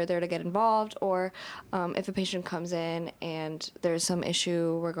they're there to get involved. Or if a patient comes in and there's some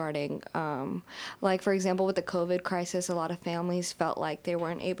issue regarding, like, for example, with the COVID crisis, a lot of families felt like they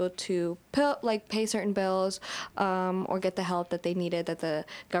weren't able to pay certain bills or get the help that they needed, that the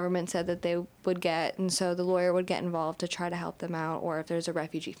government said that they would get, and so the lawyer would get involved to try to help them out. Or if there's a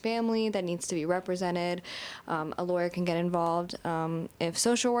refugee family that needs to be represented, a lawyer can get involved. If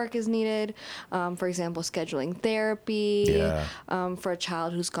social work is needed, for example, scheduling therapy for a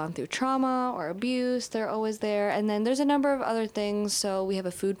child who's gone through trauma or abuse, they're always there. And then there's a number of other things. So we have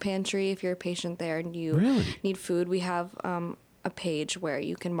a food pantry if you're a patient there and you need food. We have a page where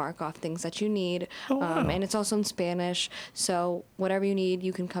you can mark off things that you need. Oh, wow. And it's also in Spanish. So whatever you need,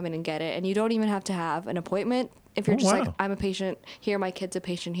 you can come in and get it. And you don't even have to have an appointment. If you're just like, I'm a patient here, my kid's a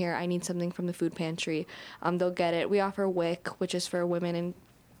patient here, I need something from the food pantry, they'll get it. We offer WIC, which is for women and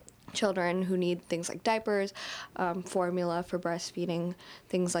children who need things like diapers, formula for breastfeeding,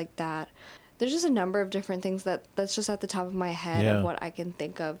 things like that. There's just a number of different things that's just at the top of my head of what I can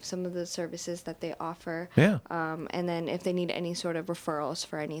think of, some of the services that they offer. Yeah. And then if they need any sort of referrals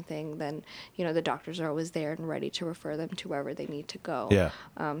for anything, then, the doctors are always there and ready to refer them to wherever they need to go. Yeah.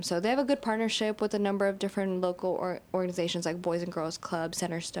 So they have a good partnership with a number of different local organizations like Boys and Girls Club,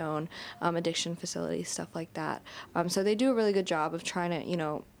 Centerstone, addiction facilities, stuff like that. So they do a really good job of trying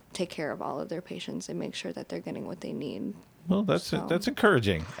to, take care of all of their patients and make sure that they're getting what they need. Well, that's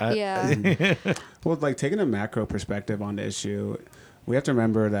encouraging. Yeah. Well, like, taking a macro perspective on the issue, we have to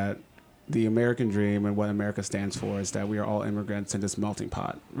remember that the American dream and what America stands for is that we are all immigrants in this melting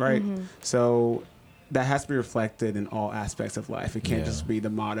pot, right? Mm-hmm. So that has to be reflected in all aspects of life. It can't just be the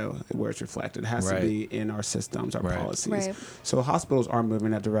motto where it's reflected. It has to be in our systems, our policies. Right. So hospitals are moving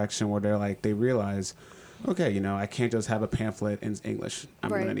in that direction where they realize, okay, I can't just have a pamphlet in English.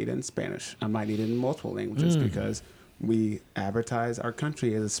 I'm going to need it in Spanish. I might need it in multiple languages because we advertise our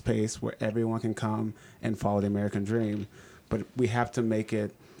country as a space where everyone can come and follow the American dream. But we have to make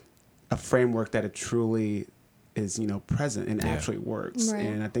it a framework that it truly is, present and actually works. Right.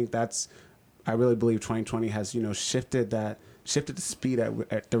 And I think I really believe 2020 has, shifted the speed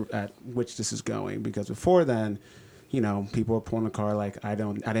at which this is going. Because before then, people were pulling the car like, I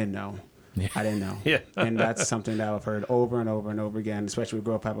didn't know. Yeah. I didn't know. Yeah. And that's something that I've heard over and over and over again, especially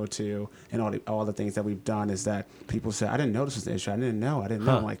with Grow502 and all the things that we've done, is that people say, I didn't know this was an issue. I didn't know.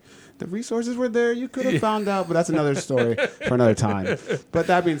 I'm like, the resources were there. You could have found out, but that's another story for another time. But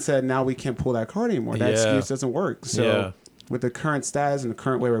that being said, now we can't pull that card anymore. That excuse doesn't work. So with the current status and the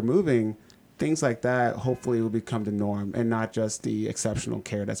current way we're moving, things like that hopefully will become the norm and not just the exceptional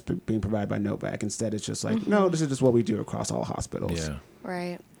care that's being provided by Novak. Instead, it's just like, no, this is just what we do across all hospitals. Yeah.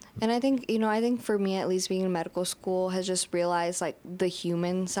 Right. And I think for me, at least, being in medical school has just realized like the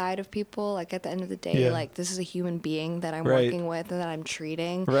human side of people. Like at the end of the day, like this is a human being that I'm working with and that I'm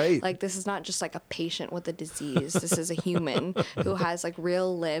treating. Right. Like this is not just like a patient with a disease. This is a human who has like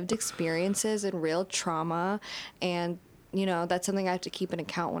real lived experiences and real trauma. And that's something I have to keep in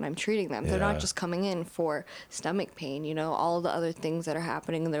account when I'm treating them. They're not just coming in for stomach pain. All the other things that are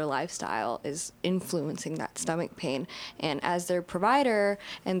happening in their lifestyle is influencing that stomach pain. And as their provider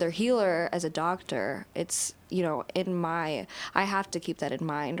and their healer, as a doctor, it's, I have to keep that in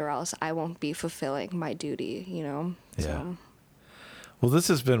mind, or else I won't be fulfilling my duty, Yeah. So. Well, this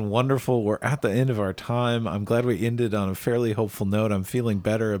has been wonderful. We're at the end of our time. I'm glad we ended on a fairly hopeful note. I'm feeling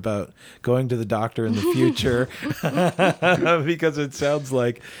better about going to the doctor in the future because it sounds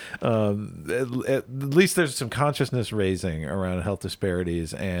like at least there's some consciousness raising around health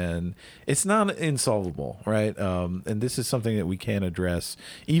disparities, and it's not insolvable, right? And this is something that we can address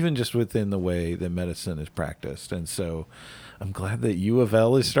even just within the way that medicine is practiced. And so I'm glad that U of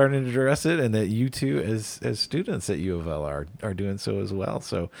L is starting to address it, and that you two as students at U of L are doing so as well.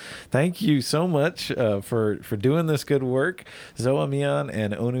 So thank you so much for doing this good work. Zoha, Mian,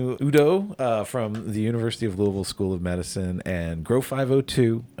 and Udoh from the University of Louisville School of Medicine, and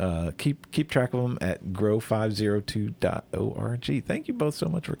Grow502. Keep track of them at grow502.org. Thank you both so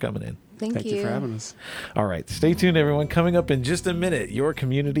much for coming in. Thank you for having us. All right, stay tuned, everyone. Coming up in just a minute, your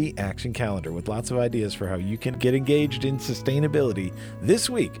community action calendar with lots of ideas for how you can get engaged in sustainability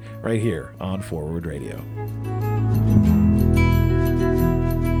this week, right here on Forward Radio.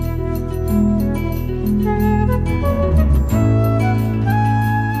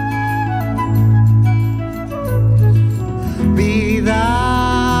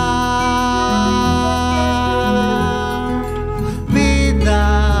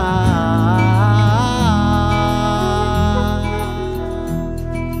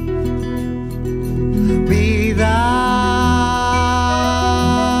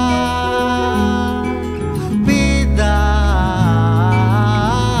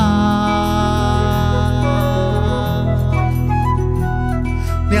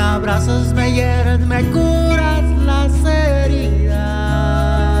 Me hieres, me curas las heridas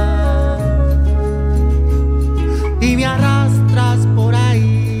y me arrastras por ahí.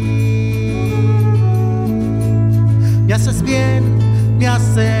 Me haces bien, me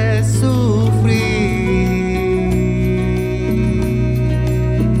haces sufrir.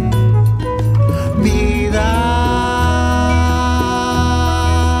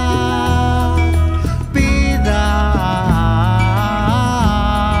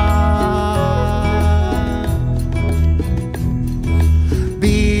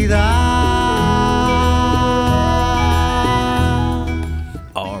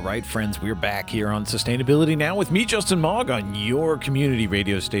 Friends, we're back here on Sustainability Now with me, Justin Mogg, on your community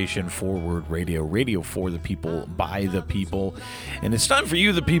radio station, Forward Radio, radio for the people, by the people. And it's time for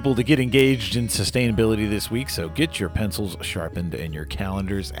you, the people, to get engaged in sustainability this week. So get your pencils sharpened and your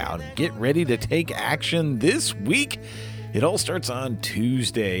calendars out. Get ready to take action this week. It all starts on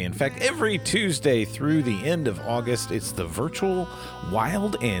Tuesday. In fact, every Tuesday through the end of August, it's the virtual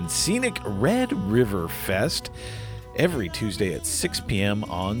Wild and Scenic Red River Fest. Every Tuesday at 6 p.m.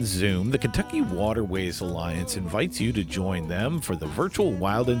 on Zoom, the Kentucky Waterways Alliance invites you to join them for the virtual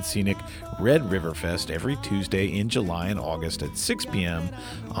Wild and Scenic Red River Fest every Tuesday in July and August at 6 p.m.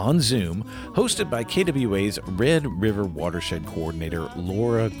 on Zoom, hosted by KWA's Red River Watershed Coordinator,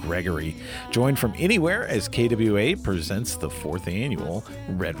 Laura Gregory. Join from anywhere as KWA presents the 4th annual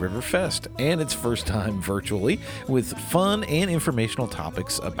Red River Fest, and its first time virtually, with fun and informational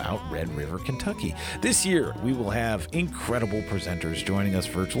topics about Red River, Kentucky. This year, we will have incredible presenters joining us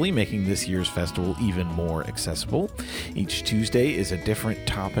virtually, making this year's festival even more accessible. Each Tuesday is a different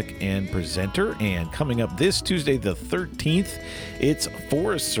topic and presenter, and coming up this Tuesday the 13th, it's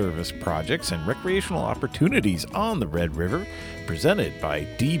Forest Service projects and recreational opportunities on the Red River, presented by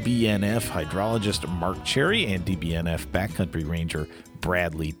DBNF hydrologist Mark Cherry and DBNF backcountry ranger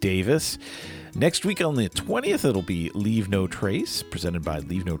Bradley Davis. Next week on the 20th, it'll be Leave No Trace, presented by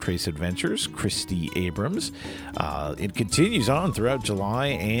Leave No Trace Adventures, Christy Abrams. It continues on throughout July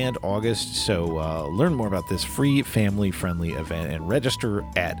and August, so learn more about this free family-friendly event and register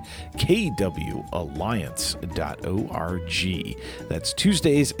at kwalliance.org. That's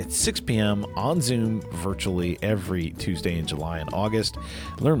Tuesdays at 6 p.m. on Zoom, virtually every Tuesday in July and August.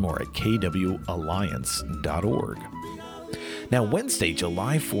 Learn more at kwalliance.org. Now, Wednesday,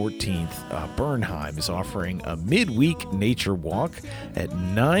 July 14th, Bernheim is offering a midweek nature walk at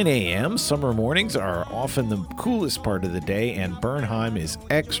 9 a.m. Summer mornings are often the coolest part of the day, and Bernheim is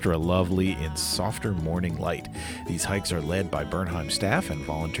extra lovely in softer morning light. These hikes are led by Bernheim staff and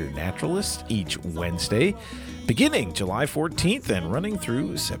volunteer naturalists each Wednesday, beginning July 14th and running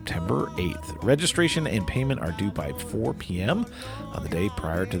through September 8th. Registration and payment are due by 4 p.m. on the day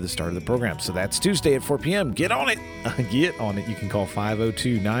prior to the start of the program. So that's Tuesday at 4 p.m. Get on it. Get on it. You can call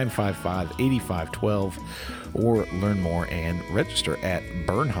 502-955-8512 or learn more and register at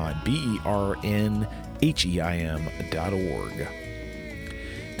Bernheim, BERNHEIM.org.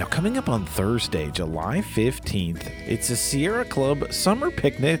 Now, coming up on Thursday, July 15th, it's a Sierra Club summer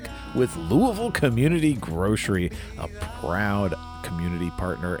picnic with Louisville Community Grocery, a proud community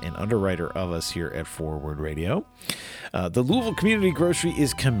partner and underwriter of us here at Forward Radio. The Louisville Community Grocery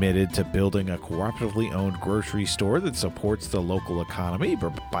is committed to building a cooperatively owned grocery store that supports the local economy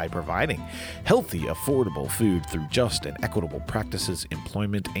by providing healthy, affordable food through just and equitable practices,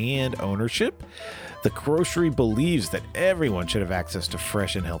 employment, and ownership. The grocery believes that everyone should have access to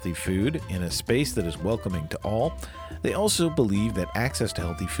fresh and healthy food in a space that is welcoming to all. They also believe that access to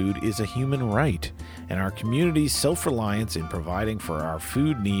healthy food is a human right, and our community's self-reliance in providing for our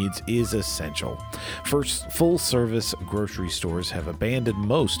food needs is essential. First, full-service grocery stores have abandoned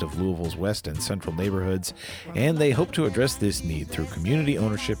most of Louisville's west and central neighborhoods, and they hope to address this need through community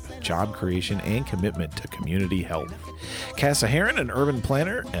ownership, job creation, and commitment to community health. Casa Heron, an urban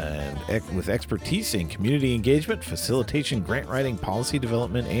planner and with expertise in community engagement, facilitation, grant writing, policy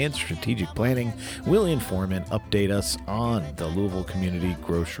development, and strategic planning, will inform and update us on the Louisville Community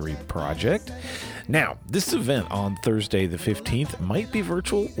Grocery Project. Now, this event on Thursday the 15th might be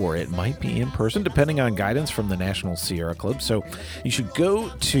virtual or it might be in person, depending on guidance from the National Sierra Club. So you should go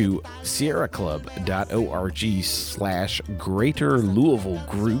to sierraclub.org/Greater Louisville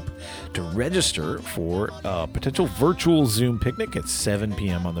Group to register for a potential virtual Zoom picnic at 7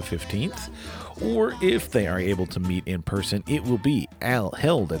 p.m. on the 15th. Or if they are able to meet in person, it will be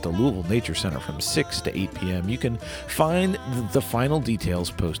held at the Louisville Nature Center from 6 to 8 p.m. You can find the final details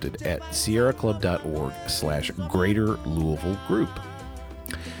posted at sierraclub.org/Greater Louisville Group.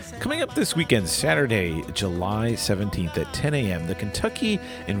 Coming up this weekend, Saturday, July 17th at 10 a.m., the Kentucky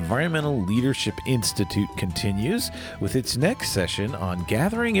Environmental Leadership Institute continues with its next session on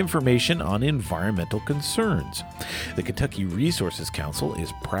gathering information on environmental concerns. The Kentucky Resources Council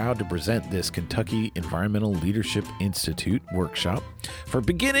is proud to present this Kentucky Environmental Leadership Institute workshop for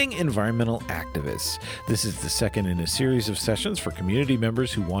beginning environmental activists. This is the second in a series of sessions for community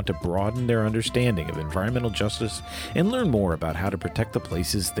members who want to broaden their understanding of environmental justice and learn more about how to protect the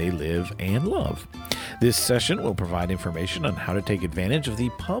places they live and love. This session will provide information on how to take advantage of the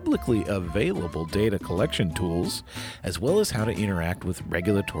publicly available data collection tools, as well as how to interact with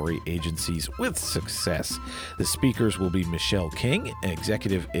regulatory agencies with success. The speakers will be Michelle King,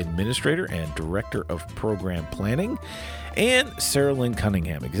 Executive Administrator and Director of Program Planning, and Sarah Lynn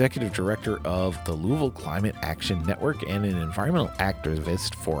Cunningham, Executive Director of the Louisville Climate Action Network and an environmental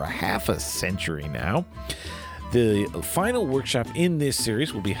activist for a half a century now. The final workshop in this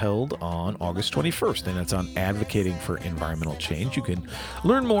series will be held on August 21st, and it's on advocating for environmental change. You can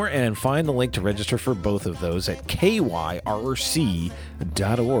learn more and find the link to register for both of those at kyrc.org.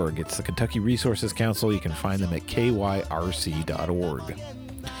 It's the Kentucky Resources Council. You can find them at kyrc.org.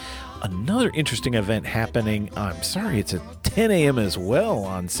 Another interesting event happening, it's at 10 a.m. as well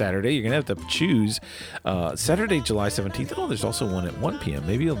on Saturday. You're going to have to choose Saturday, July 17th. Oh, there's also one at 1 p.m.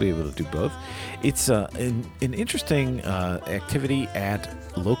 Maybe you'll be able to do both. It's an interesting activity at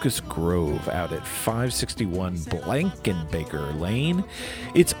Locust Grove out at 561 Blankenbaker Lane.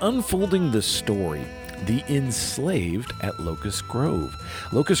 It's unfolding the story. The Enslaved at Locust Grove.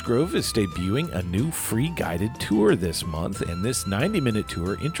 Locust Grove is debuting a new free guided tour this month, and this 90-minute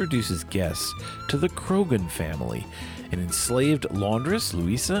tour introduces guests to the Krogan family, an enslaved laundress,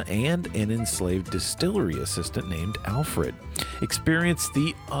 Louisa, and an enslaved distillery assistant named Alfred. Experience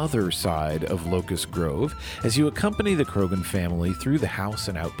the other side of Locust Grove as you accompany the Krogan family through the house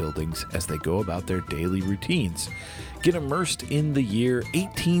and outbuildings as they go about their daily routines. Get immersed in the year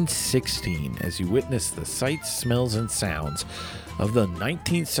 1816 as you witness the sights, smells, and sounds of the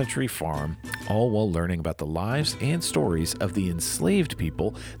 19th century farm, all while learning about the lives and stories of the enslaved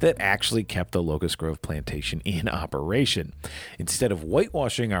people that actually kept the Locust Grove plantation in operation. Instead of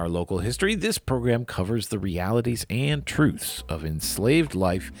whitewashing our local history, this program covers the realities and truths of enslaved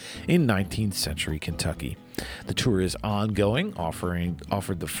life in 19th century Kentucky. The tour is ongoing,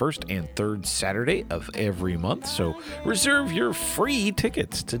 offered the first and third Saturday of every month, so reserve your free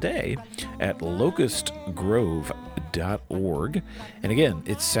tickets today at locustgrove.org. forwardradio.org. And again,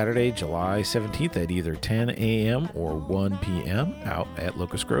 it's Saturday, July 17th at either 10 a.m. or 1 p.m. out at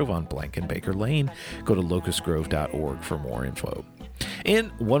Locust Grove on Blankenbaker Lane. Go to locustgrove.org for more info.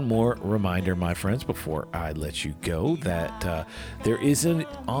 And one more reminder, my friends, before I let you go, that there is an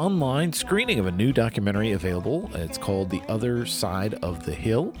online screening of a new documentary available. It's called The Other Side of the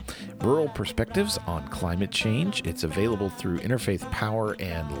Hill, Rural Perspectives on Climate Change. It's available through Interfaith Power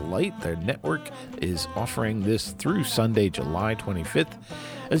and Light. Their network is offering this through Sunday, July 25th.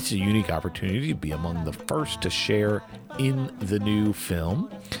 It's a unique opportunity to be among the first to share in the new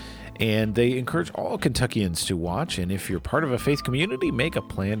film. And they encourage all Kentuckians to watch. And if you're part of a faith community, make a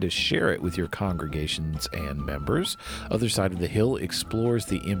plan to share it with your congregations and members. Other Side of the Hill explores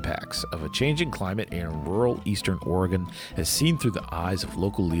the impacts of a changing climate in rural eastern Oregon as seen through the eyes of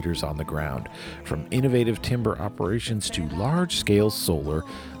local leaders on the ground. From innovative timber operations to large-scale solar,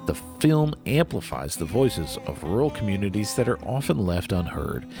 the film amplifies the voices of rural communities that are often left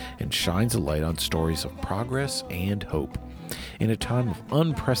unheard and shines a light on stories of progress and hope. In a time of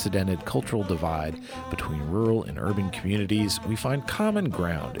unprecedented cultural divide between rural and urban communities, we find common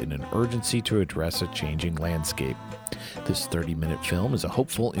ground in an urgency to address a changing landscape. This 30-minute film is a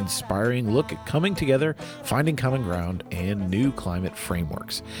hopeful, inspiring look at coming together, finding common ground, and new climate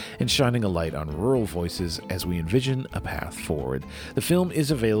frameworks, and shining a light on rural voices as we envision a path forward. The film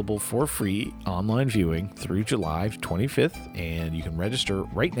is available for free online viewing through July 25th, and you can register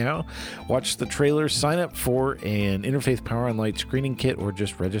right now. Watch the trailer, sign up for an Interfaith Power and Light screening kit, or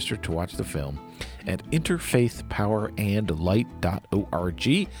just register to watch the film at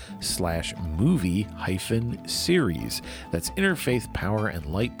interfaithpowerandlight.org/movie-series. That's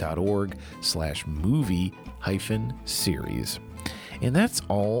interfaithpowerandlight.org/movie-series. And that's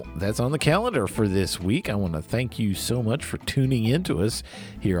all that's on the calendar for this week. I want to thank you so much for tuning in to us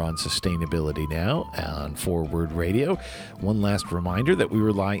here on Sustainability Now on Forward Radio. One last reminder that we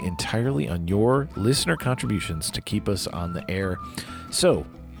rely entirely on your listener contributions to keep us on the air. So,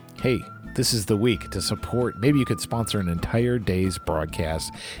 hey, this is the week to support. Maybe you could sponsor an entire day's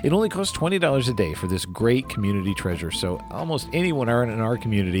broadcast. It only costs $20 a day for this great community treasure, so almost anyone in our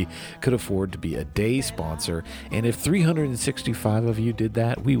community could afford to be a day sponsor. And if 365 of you did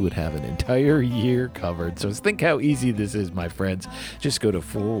that, we would have an entire year covered. So think how easy this is, my friends. Just go to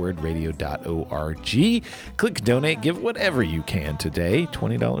forwardradio.org, click donate, give whatever you can today,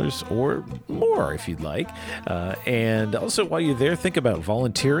 $20 or more if you'd like. And also, while you're there, think about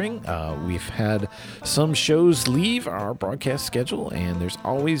volunteering. We've had some shows leave our broadcast schedule, and there's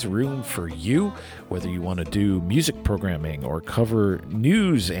always room for you, whether you want to do music programming or cover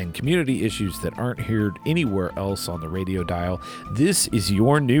news and community issues that aren't heard anywhere else on the radio dial. This is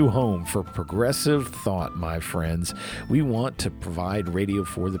your new home for progressive thought, my friends. We want to provide radio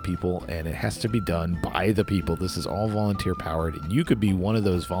for the people, and it has to be done by the people. This is all volunteer powered, and you could be one of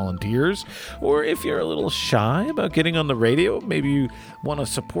those volunteers. Or if you're a little shy about getting on the radio, maybe you want to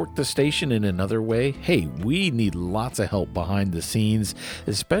support the station in another way, hey, we need lots of help behind the scenes,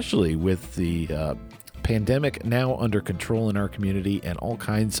 especially with the pandemic now under control in our community and all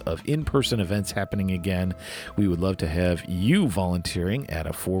kinds of in-person events happening again. We would love to have you volunteering at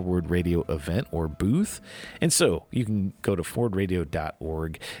a Forward Radio event or booth. And so you can go to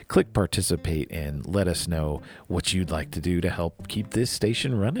forwardradio.org, click participate, and let us know what you'd like to do to help keep this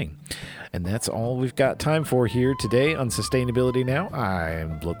station running. And that's all we've got time for here today on Sustainability Now. I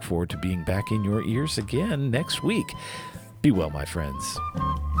look forward to being back in your ears again next week. Be well, my friends.